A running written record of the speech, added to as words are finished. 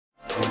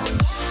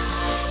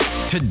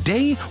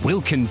Today,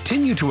 we'll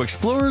continue to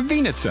explore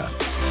Vinnytsia.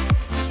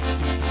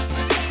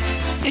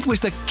 It was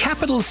the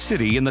capital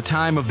city in the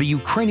time of the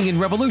Ukrainian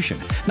Revolution,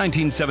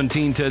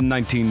 1917 to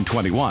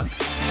 1921.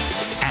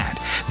 And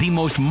the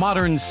most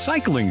modern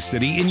cycling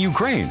city in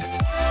Ukraine.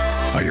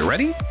 Are you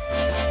ready?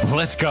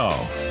 Let's go.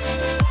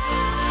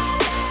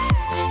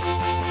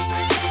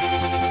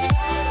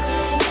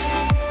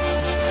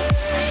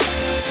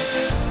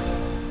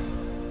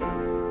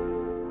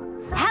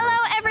 Hello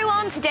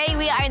everyone, today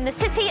we are in the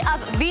city of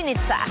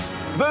Vinnytsia.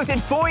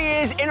 Voted 4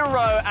 years in a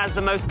row as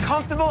the most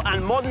comfortable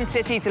and modern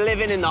city to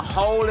live in the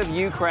whole of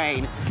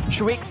Ukraine.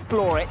 Should we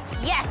explore it?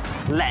 Yes.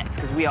 Let's,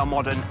 because we are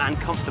modern and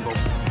comfortable.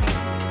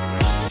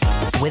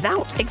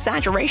 Without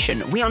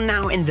exaggeration, we are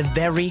now in the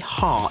very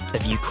heart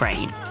of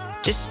Ukraine.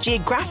 Just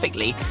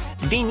geographically,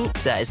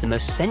 Vinnytsia is the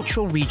most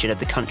central region of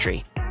the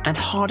country and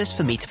hardest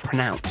for me to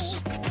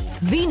pronounce.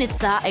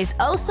 Vinnytsia is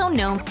also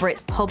known for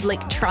its public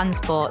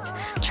transport.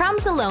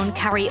 Trams alone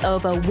carry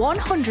over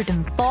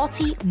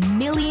 140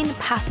 million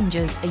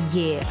passengers a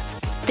year.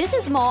 This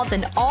is more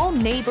than all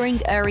neighbouring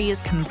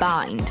areas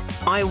combined.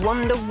 I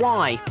wonder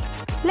why.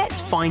 Let's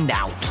find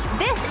out.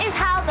 This is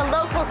how the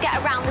locals get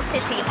around the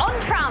city on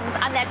trams,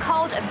 and they're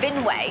called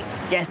Vinway.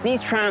 Yes,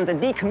 these trams are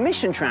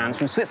decommissioned trams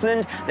from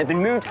Switzerland. They've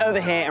been moved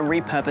over here and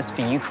repurposed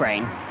for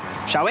Ukraine.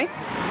 Shall we?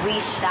 We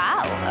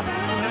shall.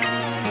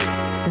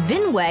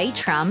 Vinway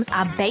trams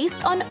are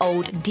based on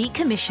old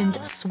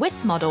decommissioned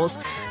Swiss models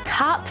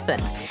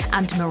Karpfen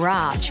and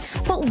Mirage.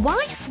 But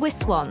why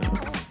Swiss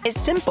ones?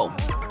 It's simple.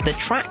 The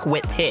track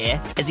width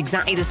here is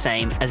exactly the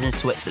same as in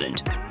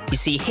Switzerland. You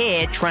see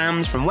here,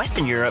 trams from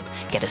Western Europe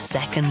get a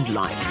second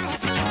life.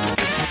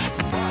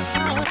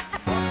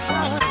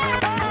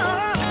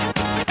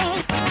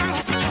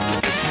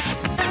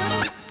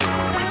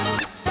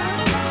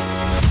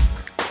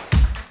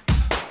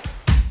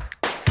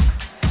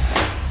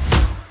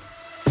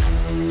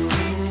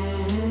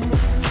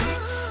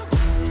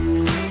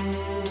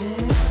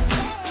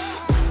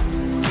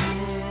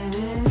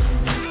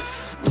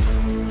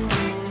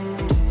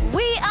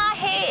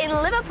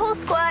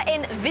 Square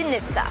in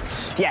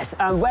Vinnytsia. Yes,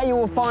 where you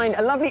will find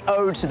a lovely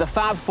ode to the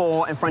Fab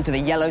Four in front of the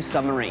yellow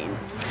submarine.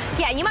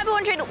 Yeah, you might be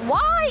wondering,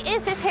 why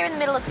is this here in the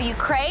middle of the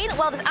Ukraine?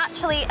 Well, there's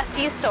actually a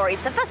few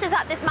stories. The first is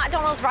that this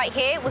McDonald's right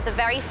here was a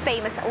very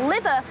famous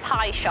liver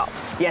pie shop.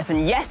 Yes,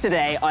 and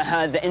yesterday I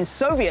heard that in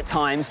Soviet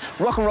times,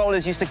 rock and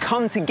rollers used to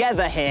come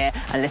together here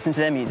and listen to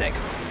their music.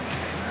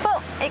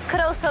 But it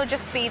could also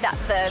just be that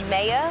the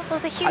mayor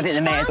was a huge fan. I think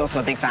the mayor's also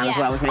a big fan as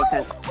well, which makes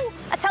sense.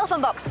 A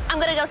telephone box. I'm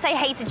gonna go say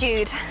hey to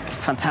Jude.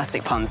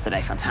 Fantastic puns today,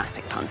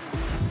 fantastic puns.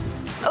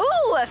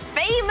 Ooh, a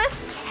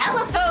famous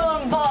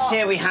telephone box.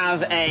 Here we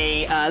have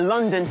a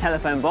London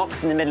telephone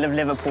box in the middle of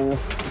Liverpool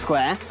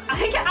Square. I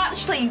think it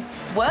actually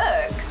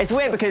works. It's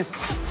weird because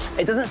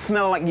it doesn't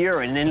smell like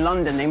urine, and in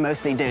London they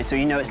mostly do, so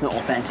you know it's not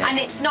authentic. And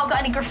it's not got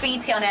any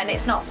graffiti on it, and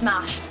it's not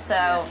smashed,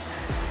 so...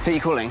 Who are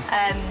you calling?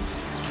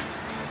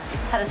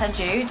 Said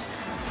Jude.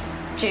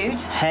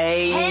 Jude?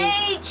 Hey.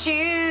 Hey,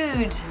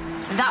 Jude.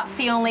 That's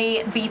the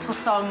only Beatles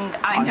song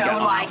I know.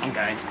 I'm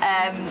going.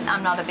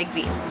 I'm not a big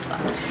Beatles fan.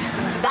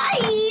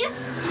 Bye!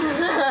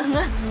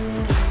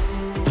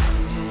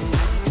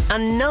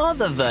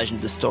 Another version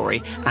of the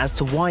story as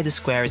to why the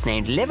square is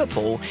named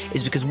Liverpool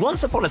is because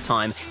once upon a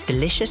time,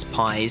 delicious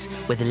pies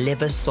with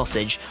liver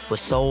sausage were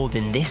sold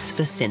in this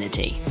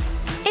vicinity.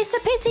 It's a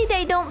pity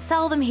they don't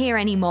sell them here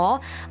anymore,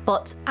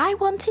 but I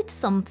wanted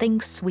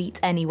something sweet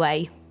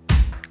anyway.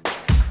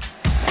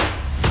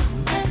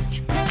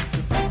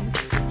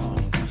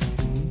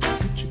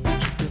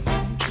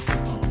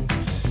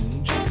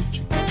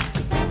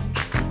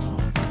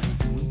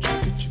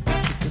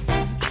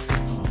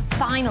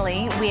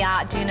 Finally, we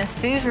are doing a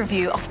food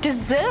review of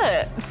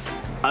desserts.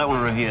 I don't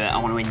want to review it, I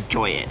want to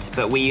enjoy it.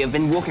 But we have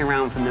been walking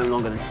around for no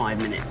longer than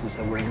 5 minutes, and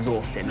so we're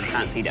exhausted and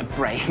fancied a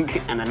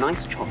break and a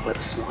nice chocolate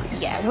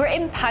slice. Yeah, we're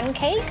in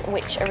Pancake,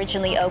 which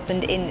originally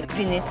opened in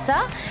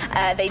Vinnytsia.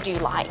 They do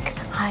like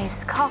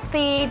iced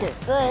coffee,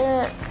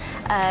 desserts.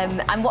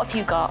 And what have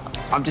you got?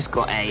 I've just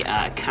got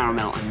a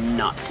caramel and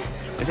nut.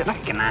 Is it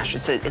like a ganache?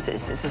 It's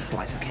a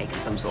slice of cake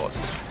of some sorts.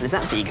 And is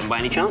that vegan by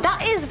any chance?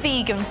 That is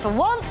vegan for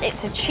once.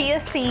 It's a chia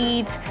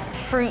seed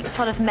fruit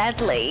sort of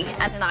medley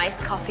and an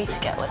iced coffee to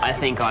go with it. I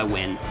think I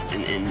win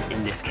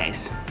in this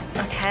case.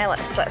 Okay,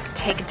 let's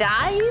take a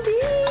dive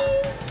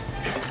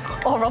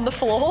in. Or on the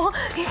floor.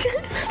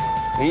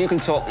 Well, you can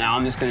talk now.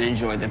 I'm just going to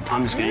enjoy the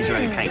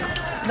cake.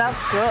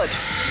 That's good.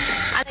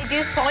 And they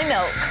do soy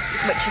milk,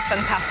 which is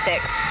fantastic.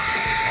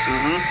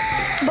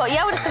 But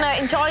yeah, we're just going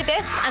to enjoy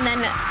this and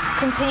then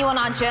continue on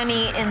our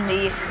journey in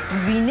the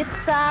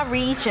Vinnytsia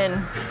region.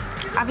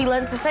 Have you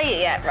learned to say it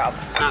yet, Rob?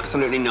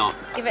 Absolutely not.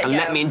 Give it a and go.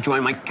 let me enjoy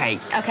my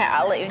cake. OK,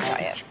 I'll let you enjoy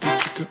it.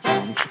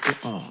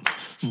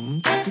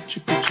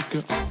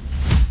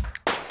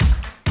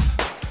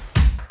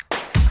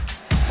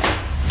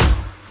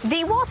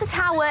 The water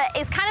tower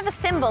is kind of a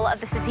symbol of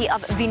the city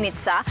of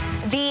Vinnytsia.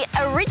 The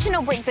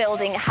original brick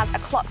building has a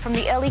clock from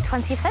the early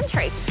 20th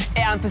century.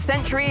 And for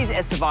centuries, it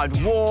has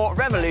survived war,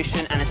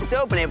 revolution, and has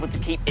still been able to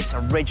keep its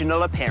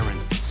original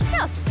appearance.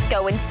 Let's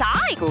go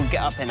inside. We'll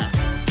get up in her.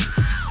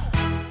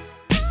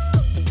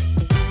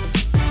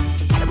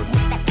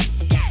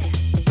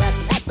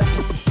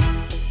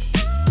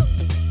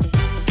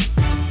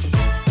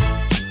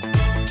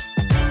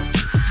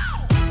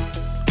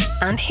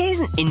 And here's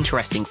an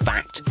interesting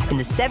fact. In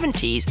the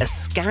 70s, a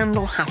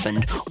scandal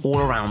happened all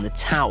around the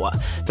tower.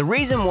 The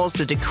reason was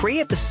the decree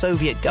of the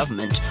Soviet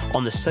government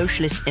on the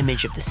socialist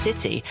image of the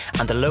city,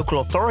 and the local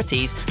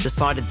authorities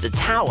decided the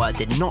tower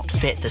did not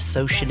fit the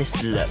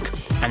socialist look,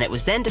 and it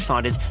was then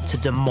decided to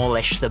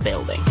demolish the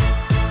building.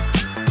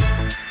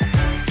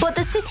 But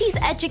the city's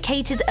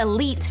educated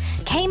elite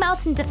came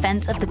out in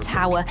defense of the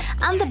tower,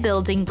 and the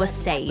building was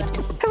saved.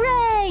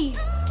 Hooray!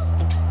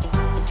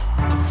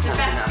 The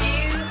best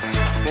views.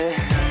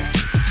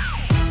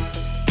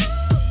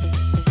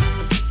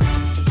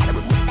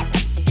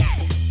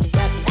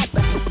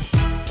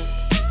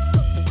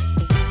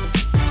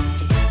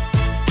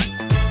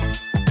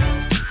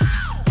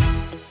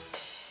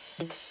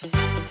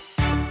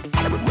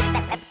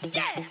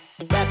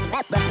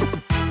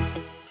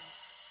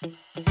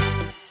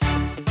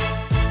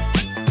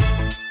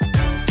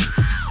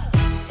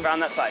 Around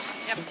that side.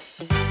 Yep.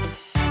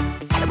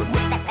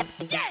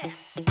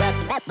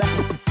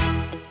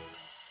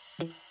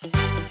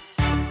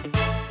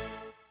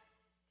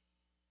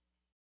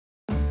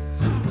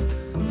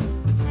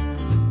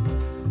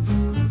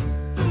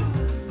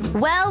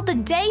 Well, the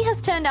day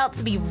has turned out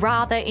to be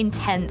rather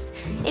intense.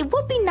 It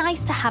would be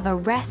nice to have a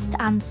rest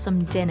and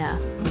some dinner.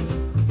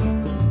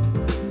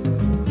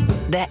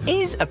 There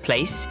is a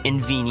place in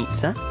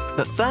Vinnytsia,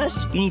 but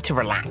first you need to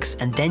relax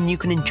and then you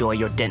can enjoy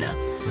your dinner.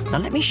 Now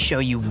let me show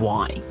you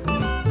why.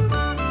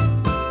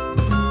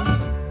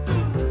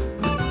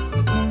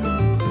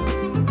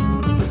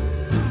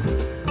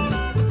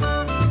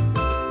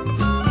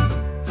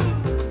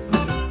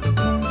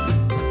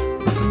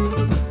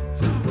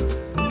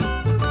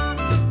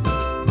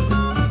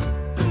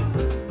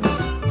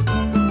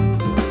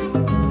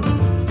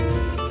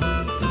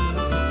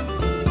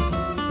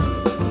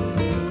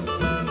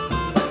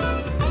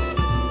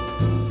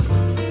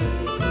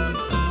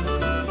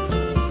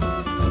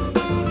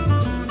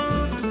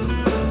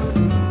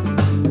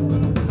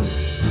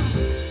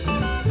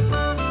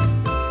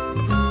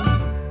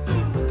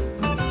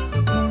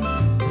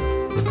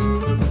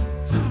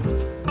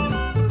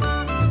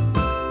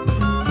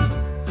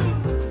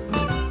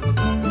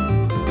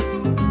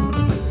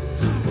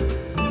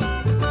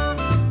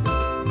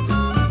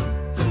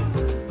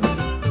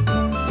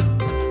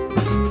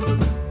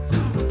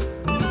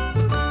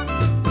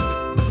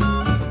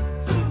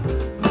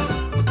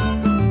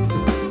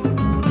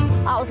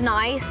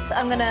 Nice.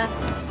 I'm gonna.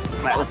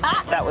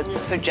 That was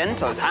so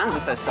gentle. His hands are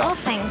so soft. Oh,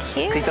 thank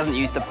you. Because he doesn't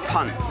use the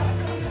punt.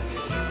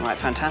 Right,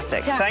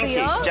 fantastic. Thank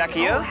you,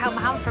 Jackie. Oh,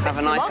 have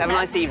a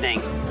nice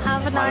evening.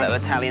 Have a My nice. little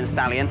Italian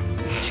stallion.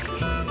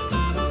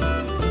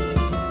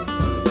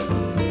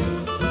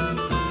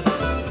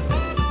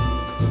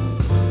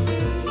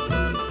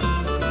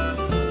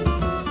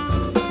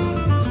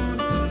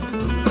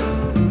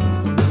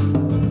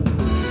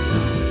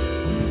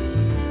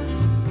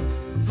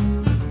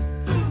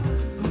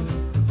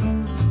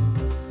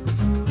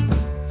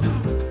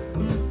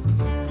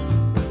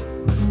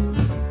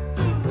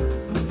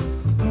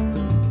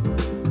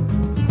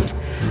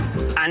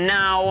 And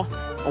now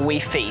we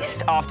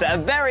feast. After a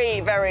very,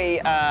 very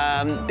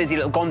busy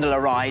little gondola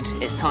ride,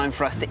 it's time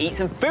for us to eat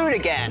some food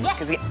again.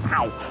 Yes.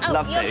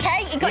 Love food.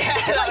 Okay, you got,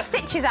 you got your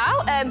stitches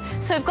out.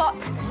 So we've got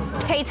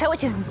potato,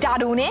 which is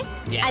darune,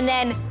 yes. and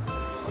then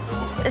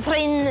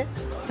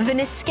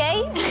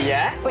Vinnytsia,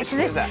 yeah, which is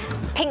this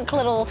pink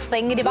little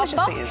thing, and a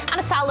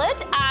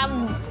salad,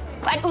 and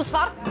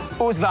usvar.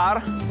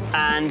 Usvar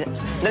and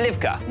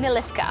nalivka.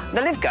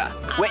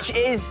 Nalivka. Which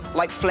is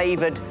like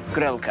flavoured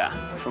grilka,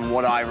 from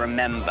what I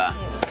remember.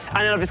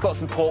 And then I've just got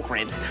some pork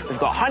ribs. We've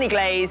got honey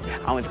glaze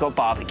and we've got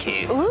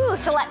barbecue. Ooh,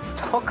 so let's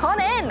hook on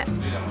in.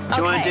 Do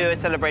you want to do a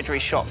celebratory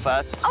shot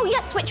first? Oh,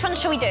 yes, which one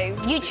shall we do?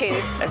 You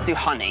choose. Let's do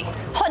honey.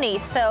 Honey,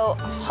 so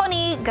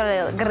honey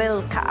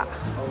grilka.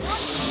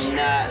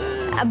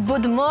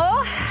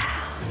 Budmo.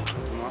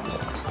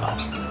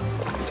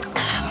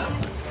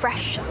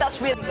 Fresh.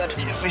 That's really good.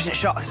 Recent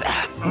shots.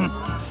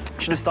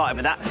 Should have started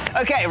with that.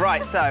 Okay,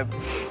 right, so.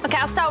 Okay,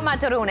 I'll start with my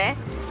darune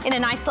in a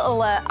nice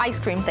little ice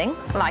cream thing.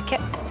 I like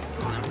it.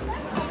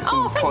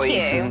 Oh,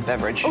 thank you.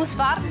 Beverage.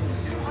 Usvar.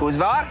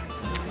 Usvar.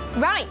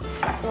 Right,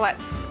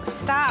 let's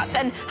start.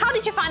 And how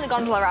did you find the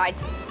gondola ride?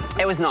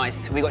 It was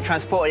nice. We got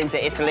transported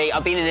into Italy.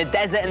 I've been in a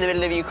desert in the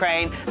middle of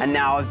Ukraine, and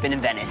now I've been in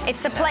Venice.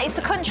 It's the place,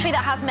 the country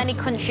that has many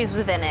countries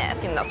within it. I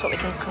think that's what we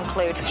can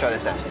conclude. Let's try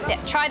this in. Yeah,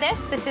 try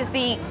this. This is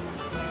the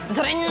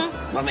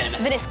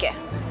Vinnytsia.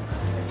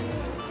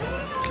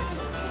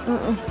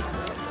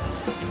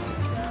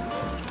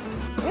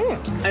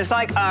 It's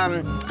like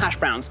hash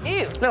browns.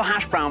 Ew. Little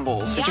hash brown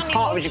balls, which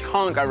you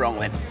can't go wrong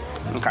with.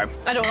 Okay.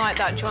 I don't like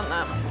that. Do you want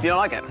that? You don't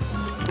like it?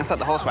 It's like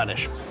the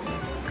horseradish.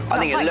 I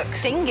think it like looks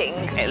stinging.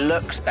 It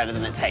looks better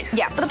than it tastes.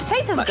 Yeah, but the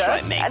potatoes are That's good.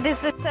 right, mate.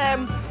 There's this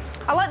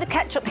I like the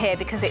ketchup here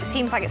because it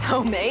seems like it's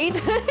homemade.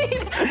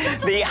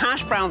 The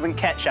hash browns and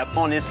ketchup,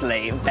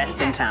 honestly,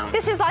 best in town.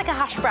 This is like a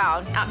hash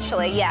brown,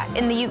 actually, yeah,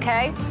 in the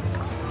UK.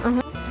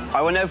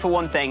 I will know for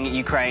one thing,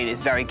 Ukraine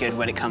is very good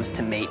when it comes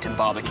to meat and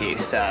barbecue,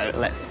 so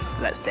let's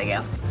dig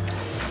out.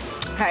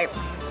 Okay,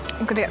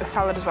 I'm gonna get the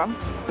salad as well.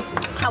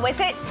 How is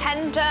it?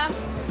 Tender?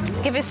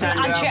 Give us some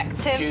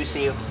adjectives.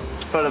 Juicy,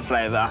 full of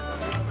flavour,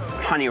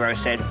 honey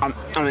roasted. I'm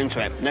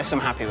into it. This I'm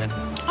happy with.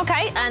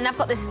 Okay, and I've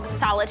got this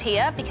salad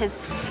here because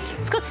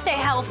it's good to stay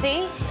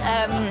healthy.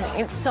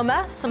 It's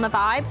summer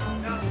vibes.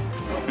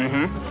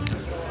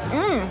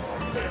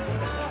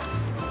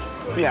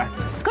 Yeah.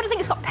 It's good to think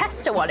it's got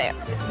pesto on it.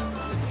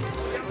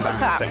 What's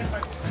that?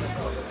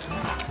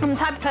 I'm the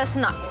type of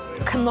person that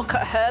can look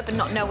at a herb and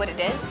not know what it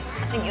is.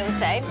 I think you're the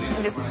same.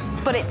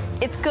 But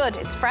it's good,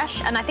 it's fresh,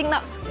 and I think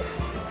that's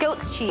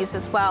goat's cheese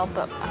as well,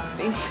 but...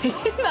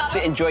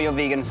 To enjoy your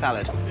vegan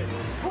salad.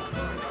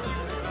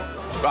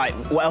 Right,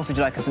 what else would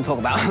you like us to talk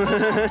about?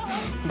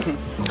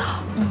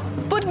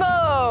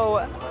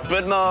 Budmo!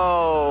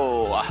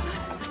 Budmo!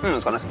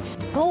 That's quite nice.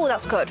 Oh,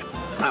 that's good.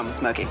 That was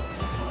smoky.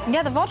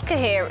 Yeah, the vodka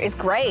here is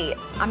great.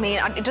 I mean,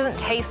 it doesn't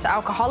taste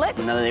alcoholic.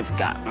 No, they've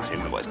got, I don't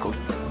remember what it's called.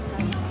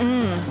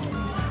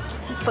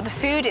 But the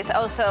food is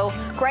also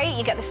great.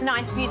 You get this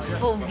nice,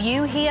 beautiful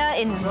view here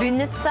in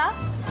Vinnytsia.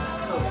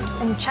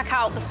 And check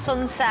out the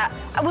sunset.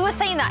 And we were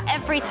saying that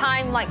every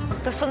time, like,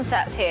 the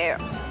sunset's here,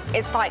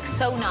 it's, like,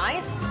 so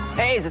nice.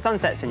 It is. The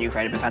sunsets in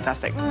Ukraine have been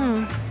fantastic.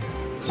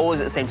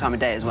 Always at the same time of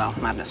day as well.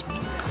 Madness.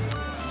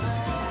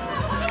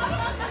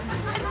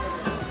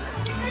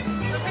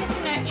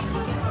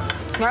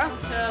 Yeah?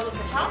 Look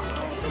at us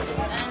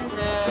and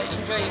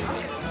enjoy your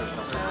food.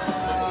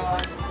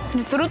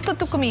 Look Look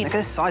at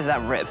the size of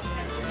that rib.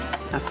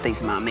 That's a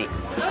decent amount of meat.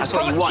 That's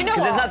what you Do want. you know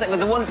Because there's what? nothing. Because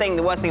the one thing,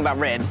 the worst thing about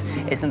ribs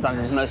is sometimes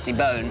it's mostly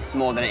bone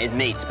more than it is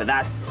meat. But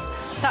that's.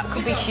 That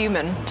could be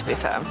human, to be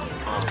fair.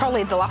 It's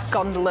probably the last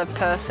gondola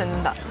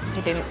person that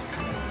you didn't.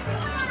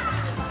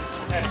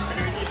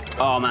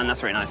 Oh man,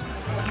 that's really nice.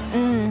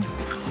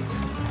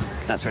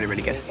 That's really,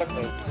 really good.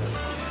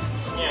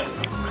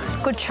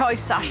 Good choice,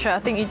 Sasha. I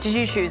think did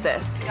you choose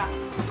this?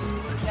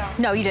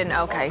 No, you didn't.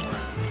 Okay.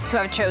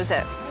 Whoever chose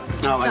it.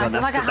 Oh my god,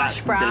 It's like a hash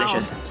that's brown.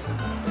 delicious.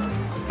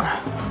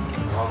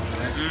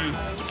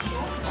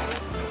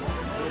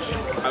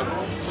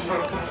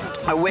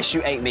 I wish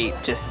you ate meat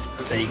just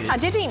so you could. I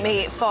did eat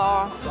meat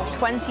for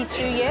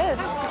 22 years.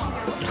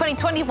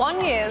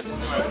 21 years.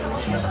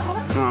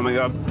 Oh my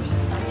god.